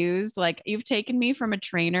confused. Like, you've taken me from a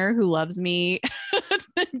trainer who loves me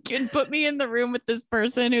and can put me in the room with this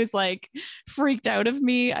person who's like freaked out of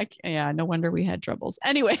me. No wonder we had troubles.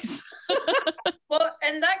 Anyways. Well,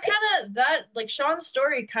 and that like Sean's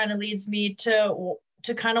story kind of leads me to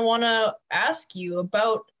kind of want to ask you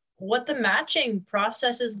about what the matching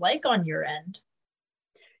process is like on your end.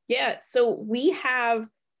 Yeah. So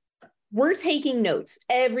we're taking notes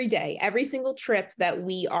every day, every single trip that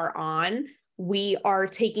we are on, we are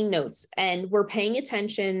taking notes and we're paying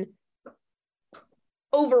attention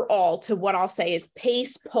overall to what I'll say is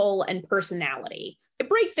pace, pull, and personality. It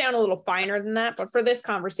breaks down a little finer than that, but for this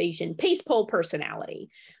conversation, pace, pull,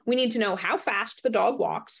 personality. We need to know how fast the dog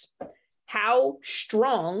walks, how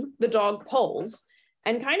strong the dog pulls,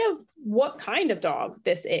 and kind of what kind of dog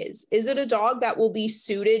this is. Is it a dog that will be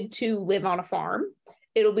suited to live on a farm?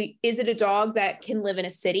 Is it a dog that can live in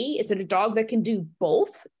a city? Is it a dog that can do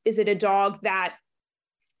both? Is it a dog that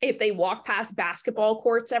if they walk past basketball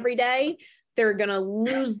courts every day, they're going to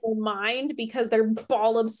lose their mind because they're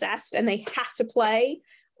ball obsessed and they have to play?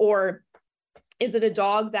 Or is it a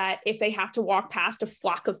dog that if they have to walk past a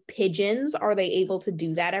flock of pigeons, are they able to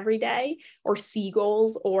do that every day? Or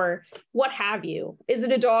seagulls, or what have you? Is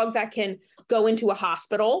it a dog that can go into a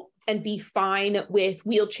hospital and be fine with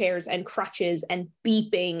wheelchairs and crutches and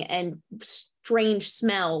beeping and strange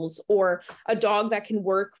smells? Or a dog that can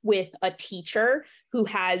work with a teacher who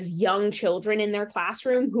has young children in their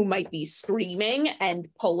classroom who might be screaming and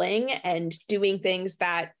pulling and doing things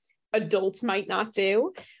that adults might not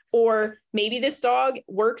do? Or maybe this dog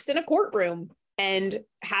works in a courtroom and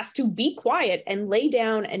has to be quiet and lay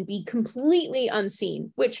down and be completely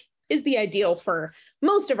unseen, which is the ideal for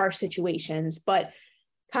most of our situations. But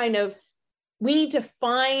kind of, we need to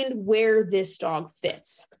find where this dog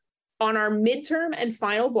fits. On our midterm and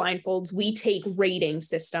final blindfolds, we take rating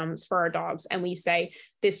systems for our dogs and we say,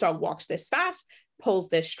 this dog walks this fast, pulls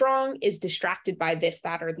this strong, is distracted by this,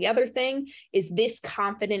 that, or the other thing, is this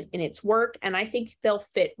confident in its work. And I think they'll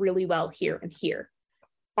fit really well here and here.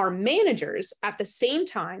 Our managers at the same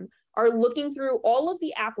time are looking through all of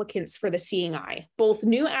the applicants for the Seeing Eye, both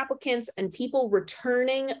new applicants and people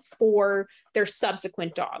returning for their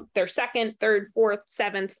subsequent dog, their second, third, fourth,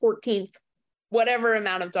 seventh, 14th, whatever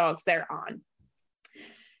amount of dogs they're on.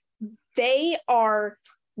 They are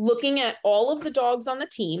looking at all of the dogs on the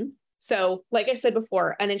team. So like I said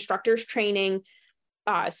before, an instructor's training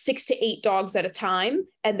 6 to 8 dogs at a time,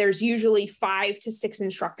 and there's usually 5 to 6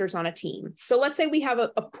 instructors on a team. So let's say we have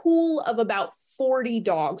a pool of about 40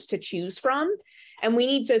 dogs to choose from, and we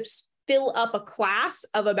need to fill up a class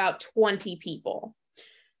of about 20 people.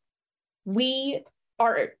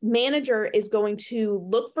 Our manager is going to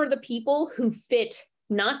look for the people who fit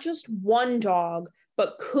not just one dog,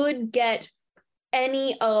 but could get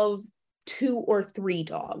any of 2 or 3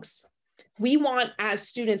 dogs. We want, as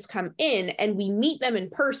students come in and we meet them in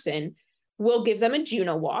person, we'll give them a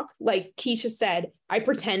Juno walk. Like Keisha said, I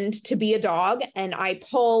pretend to be a dog and I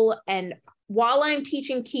pull. And while I'm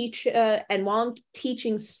teaching Keisha and while I'm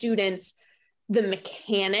teaching students the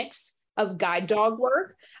mechanics of guide dog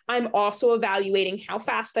work, I'm also evaluating how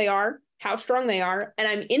fast they are, how strong they are, and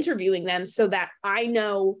I'm interviewing them so that I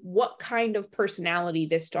know what kind of personality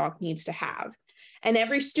this dog needs to have. And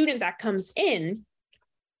every student that comes in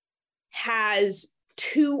has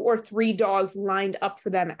 2 or 3 dogs lined up for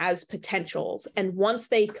them as potentials. And once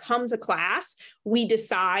they come to class, we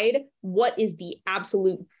decide what is the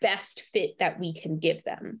absolute best fit that we can give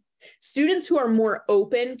them. Students who are more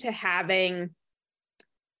open to having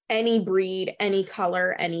any breed, any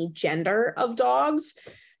color, any gender of dogs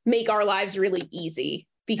make our lives really easy,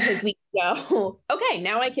 because we go, okay,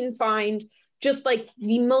 now I can find just like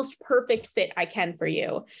the most perfect fit I can for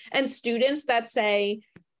you. And students that say,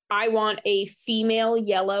 I want a female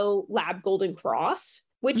yellow lab golden cross,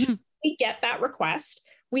 which we get that request.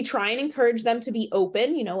 We try and encourage them to be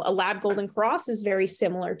open. You know, a lab golden cross is very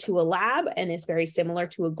similar to a lab and is very similar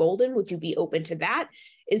to a golden. Would you be open to that?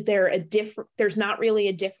 Is there there's not really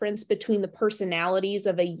a difference between the personalities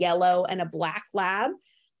of a yellow and a black lab,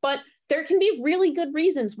 but there can be really good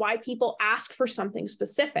reasons why people ask for something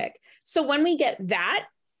specific. So when we get that,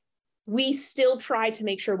 we still try to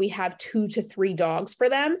make sure we have 2 to 3 dogs for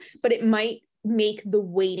them, but it might make the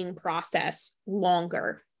waiting process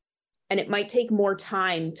longer. And it might take more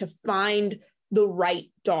time to find the right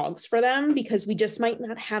dogs for them, because we just might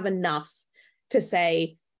not have enough to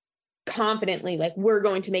say confidently, like, we're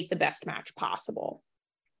going to make the best match possible.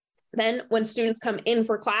 Then when students come in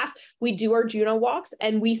for class, we do our Juno walks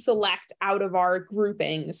and we select out of our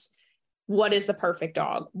groupings, what is the perfect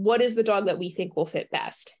dog? What is the dog that we think will fit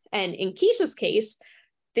best? And in Keisha's case,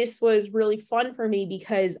 this was really fun for me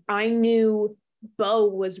because I knew Bo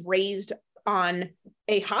was raised on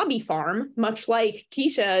a hobby farm, much like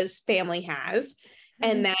Keisha's family has,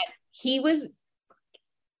 and that he was,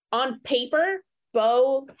 on paper,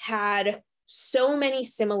 Bo had so many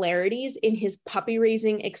similarities in his puppy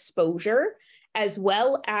raising exposure, as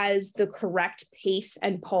well as the correct pace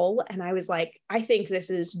and pull. And I was like, I think this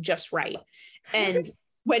is just right. And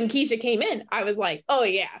when Keisha came in, I was like, oh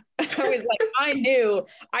yeah. I was like, I knew.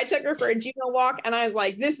 I took her for a Juno walk and I was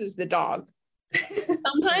like, this is the dog.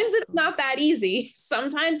 Sometimes it's not that easy.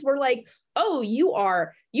 Sometimes we're like, oh, you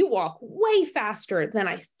walk way faster than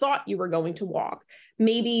I thought you were going to walk.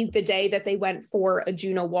 Maybe the day that they went for a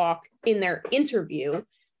Juno walk in their interview,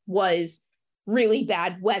 was really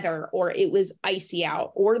bad weather, or it was icy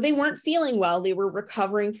out, or they weren't feeling well, they were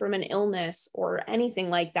recovering from an illness or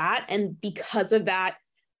anything like that. And because of that,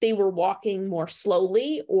 they were walking more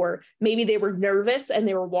slowly, or maybe they were nervous and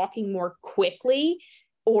they were walking more quickly,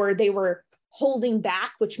 or they were holding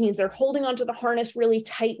back, which means they're holding onto the harness really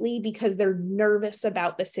tightly because they're nervous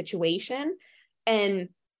about the situation. And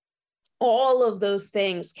all of those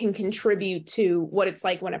things can contribute to what it's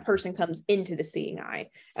like when a person comes into the seeing eye.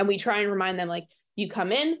 And we try and remind them, like, you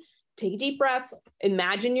come in, take a deep breath,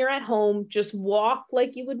 imagine you're at home, just walk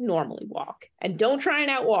like you would normally walk. And don't try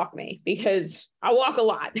and outwalk me, because I walk a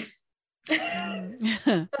lot.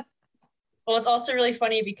 Well, it's also really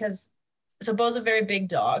funny because, so Bo's a very big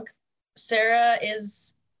dog. Sarah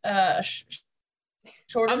is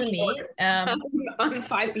shorter than me. I'm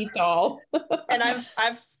 5 feet tall. And I'm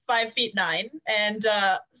 5'9". And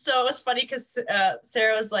so it was funny because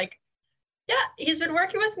Sarah was like, yeah, he's been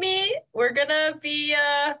working with me. We're gonna be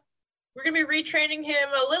retraining him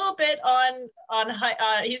a little bit on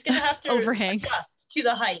height. He's gonna have to adjust to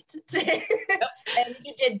the height. And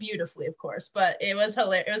he did beautifully, of course, but it was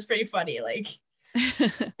hilarious. It was pretty funny. Like,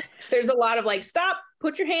 there's a lot of like, stop,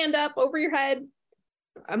 put your hand up over your head.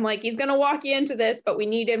 I'm like, he's gonna walk you into this, but we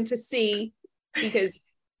need him to see, because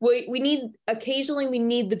we need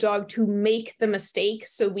the dog to make the mistake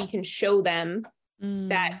so we can show them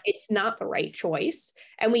that it's not the right choice.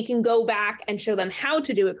 And we can go back and show them how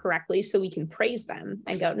to do it correctly so we can praise them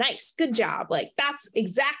and go, nice, good job. Like, that's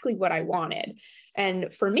exactly what I wanted.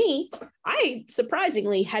 And for me, I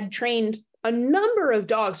surprisingly had trained a number of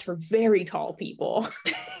dogs for very tall people.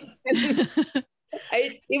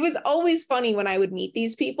 It was always funny when I would meet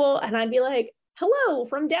these people and I'd be like, hello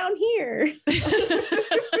from down here.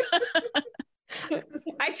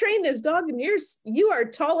 I trained this dog and you are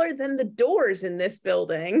taller than the doors in this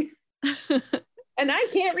building. And I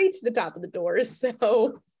can't reach the top of the doors.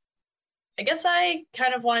 So I guess I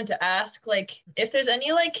kind of wanted to ask, like, if there's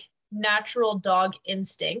any like natural dog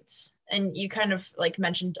instincts, and you kind of like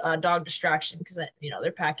mentioned dog distraction because, you know,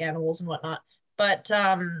 they're pack animals and whatnot. But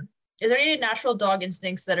is there any natural dog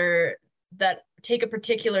instincts that take a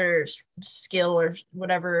particular skill or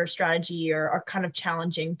whatever strategy or are kind of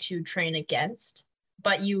challenging to train against,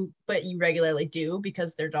 but you regularly do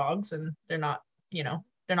because they're dogs and they're not, you know,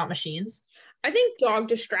 they're not machines? I think dog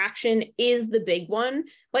distraction is the big one.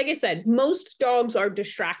 Like I said, most dogs are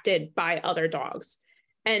distracted by other dogs.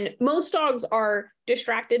 And most dogs are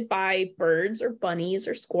distracted by birds or bunnies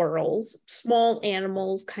or squirrels, small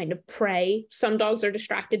animals, kind of prey. Some dogs are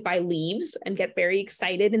distracted by leaves and get very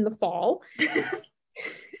excited in the fall.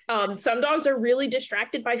 Some dogs are really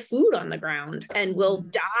distracted by food on the ground and will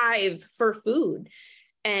dive for food.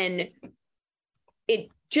 And it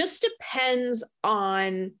just depends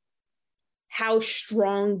on how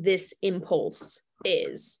strong this impulse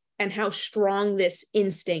is and how strong this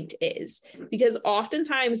instinct is. Because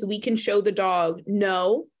oftentimes we can show the dog,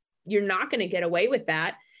 no, you're not going to get away with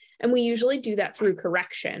that. And we usually do that through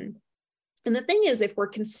correction. And the thing is, if we're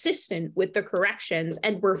consistent with the corrections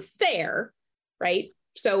and we're fair, right?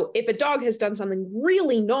 So if a dog has done something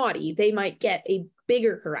really naughty, they might get a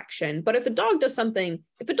bigger correction. But if a dog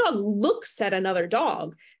looks at another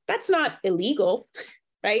dog, that's not illegal,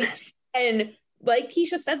 right? And like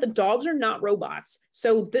Keisha said, the dogs are not robots.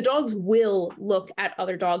 So the dogs will look at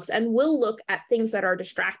other dogs and will look at things that are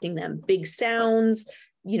distracting them. Big sounds,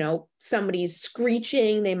 you know, somebody's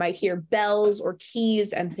screeching, they might hear bells or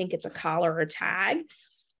keys and think it's a collar or tag.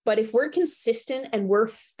 But if we're consistent and we're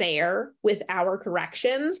fair with our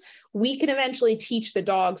corrections, we can eventually teach the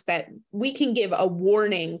dogs that we can give a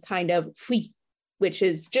warning kind of "Pfui," which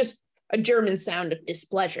is just a German sound of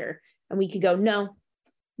displeasure. And we could go, no,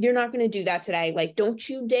 you're not going to do that today. Like, don't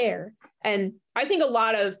you dare. And I think a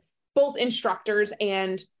lot of both instructors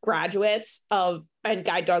and graduates and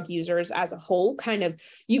guide dog users as a whole, kind of,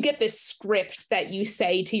 you get this script that you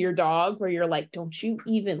say to your dog where you're like, don't you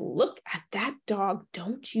even look at that dog.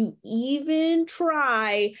 Don't you even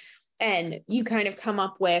try. And you kind of come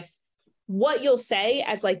up with what you'll say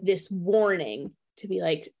as like this warning to be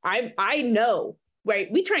like, I know. Right.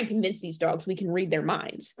 We try and convince these dogs we can read their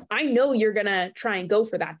minds. I know you're going to try and go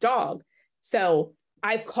for that dog. So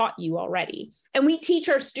I've caught you already. And we teach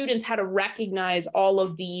our students how to recognize all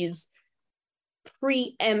of these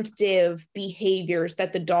preemptive behaviors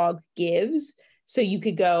that the dog gives. So you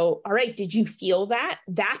could go, all right, did you feel that?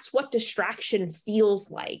 That's what distraction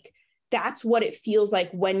feels like. That's what it feels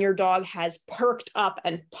like when your dog has perked up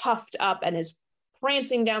and puffed up and is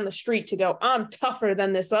prancing down the street to go, I'm tougher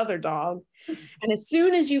than this other dog. And as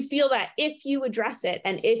soon as you feel that, if you address it,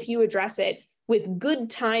 with good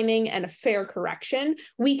timing and a fair correction,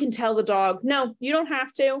 we can tell the dog, no, you don't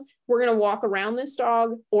have to. We're going to walk around this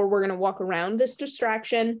dog, or we're going to walk around this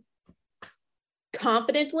distraction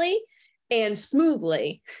confidently and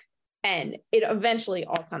smoothly. And it eventually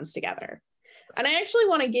all comes together. And I actually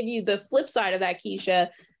want to give you the flip side of that, Keisha.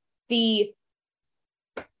 The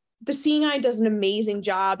Seeing Eye does an amazing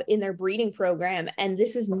job in their breeding program. And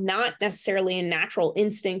this is not necessarily a natural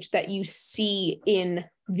instinct that you see in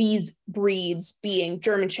these breeds, being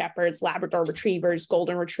German Shepherds, Labrador Retrievers,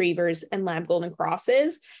 Golden Retrievers, and Lab Golden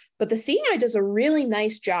Crosses. But the Seeing Eye does a really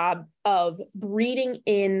nice job of breeding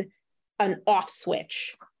in an off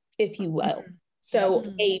switch, if you will. So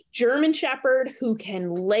a German Shepherd who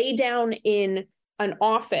can lay down in an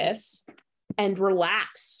office and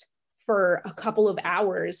relax for a couple of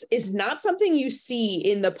hours is not something you see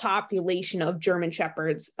in the population of German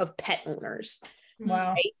Shepherds of pet owners.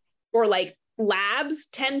 Wow. Right? Or like Labs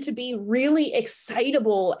tend to be really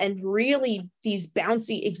excitable and really these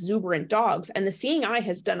bouncy, exuberant dogs. And the Seeing Eye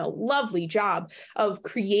has done a lovely job of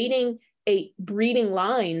creating a breeding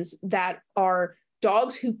lines that are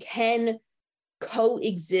dogs who can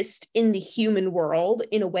coexist in the human world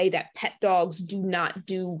in a way that pet dogs do not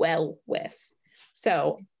do well with.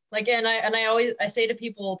 So like, and I say to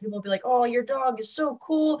people will be like, oh, your dog is so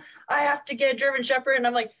cool, I have to get a German Shepherd. And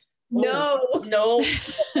I'm like, no.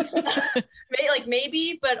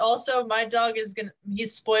 Maybe, but also my dog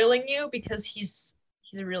he's spoiling you because he's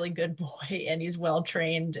a really good boy and he's well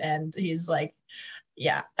trained and he's like,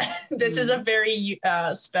 yeah, this is a very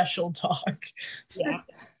special dog. Yeah.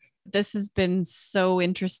 This has been so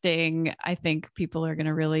interesting. I think people are going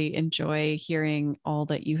to really enjoy hearing all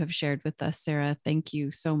that you have shared with us, Sarah. Thank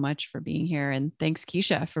you so much for being here. And thanks,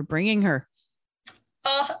 Keisha, for bringing her.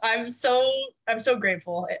 I'm so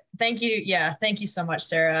grateful. Thank you. Yeah. Thank you so much,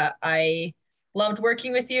 Sarah. I loved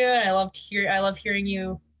working with you, and I love hearing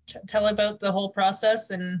you tell about the whole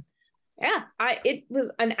process. And yeah, it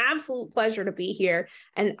was an absolute pleasure to be here.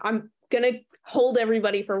 And I'm going to hold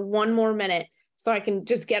everybody for one more minute so I can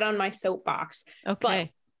just get on my soapbox. Okay. But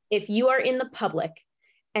if you are in the public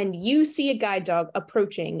and you see a guide dog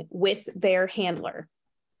approaching with their handler,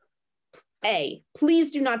 please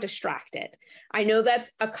do not distract it. I know that's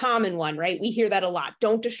a common one, right? We hear that a lot.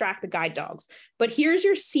 Don't distract the guide dogs. But here's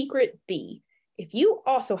your secret B. If you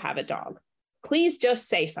also have a dog, please just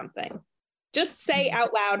say something. Just say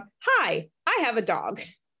out loud, hi, I have a dog.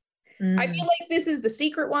 I feel like this is the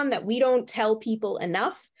secret one that we don't tell people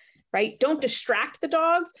enough, right? Don't distract the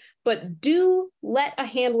dogs, but do let a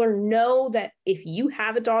handler know that if you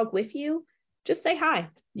have a dog with you, just say hi.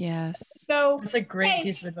 Yes. So that's a great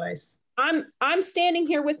piece of advice. I'm standing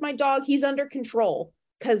here with my dog. He's under control.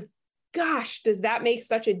 Because gosh, does that make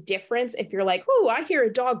such a difference? If you're like, oh, I hear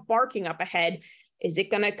a dog barking up ahead. Is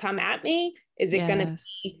it going to come at me? Is it going to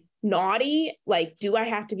be naughty? Like, do I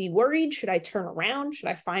have to be worried? Should I turn around? Should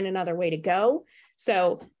I find another way to go?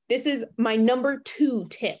 So this is my number 2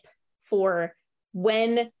 tip for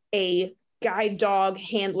when a guide dog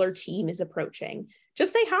handler team is approaching.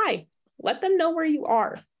 Just say hi. Let them know where you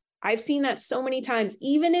are. I've seen that so many times,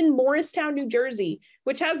 even in Morristown, New Jersey,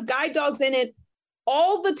 which has guide dogs in it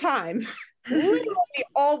all the time, literally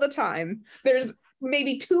all the time. There's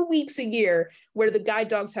maybe 2 weeks a year where the guide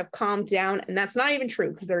dogs have calmed down. And that's not even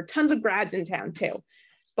true because there are tons of grads in town too.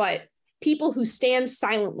 But people who stand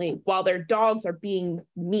silently while their dogs are being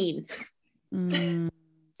mean.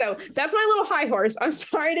 So that's my little high horse. I'm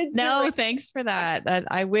sorry to No, thanks for that.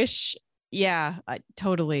 I wish,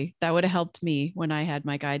 totally. That would have helped me when I had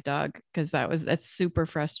my guide dog, because that's super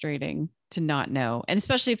frustrating to not know. And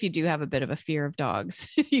especially if you do have a bit of a fear of dogs.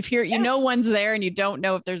 If you know one's there and you don't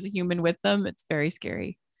know if there's a human with them, it's very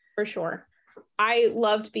scary. For sure. I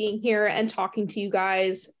loved being here and talking to you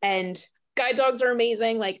guys, and guide dogs are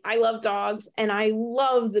amazing. Like, I love dogs and I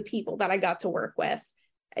love the people that I got to work with.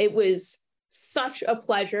 It was such a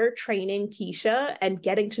pleasure training Keisha and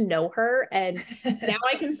getting to know her. And now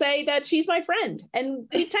I can say that she's my friend and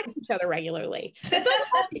we text each other regularly. That doesn't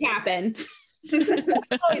always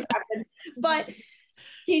happen. But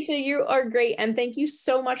Keisha, you are great. And thank you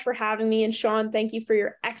so much for having me. And Sean, thank you for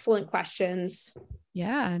your excellent questions.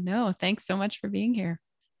 Yeah, no, thanks so much for being here.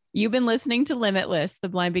 You've been listening to Limitless, the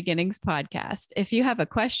Blind Beginnings podcast. If you have a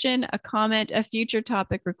question, a comment, a future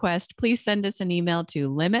topic request, please send us an email to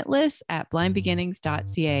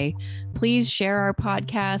limitless@blindbeginnings.ca. Please share our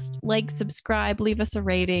podcast, like, subscribe, leave us a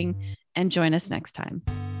rating, and join us next time.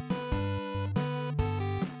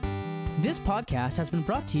 This podcast has been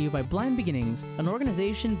brought to you by Blind Beginnings, an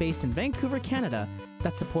organization based in Vancouver, Canada,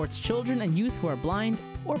 that supports children and youth who are blind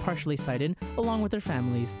or partially sighted, along with their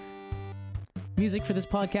families. Music for this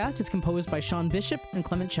podcast is composed by Sean Bishop and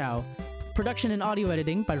Clement Chow. Production and audio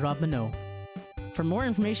editing by Rob Minot. For more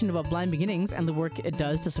information about Blind Beginnings and the work it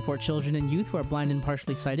does to support children and youth who are blind and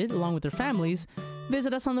partially sighted, along with their families,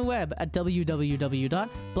 visit us on the web at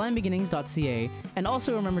www.blindbeginnings.ca, and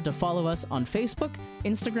also remember to follow us on Facebook,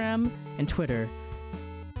 Instagram, and Twitter.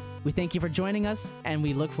 We thank you for joining us, and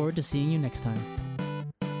we look forward to seeing you next time.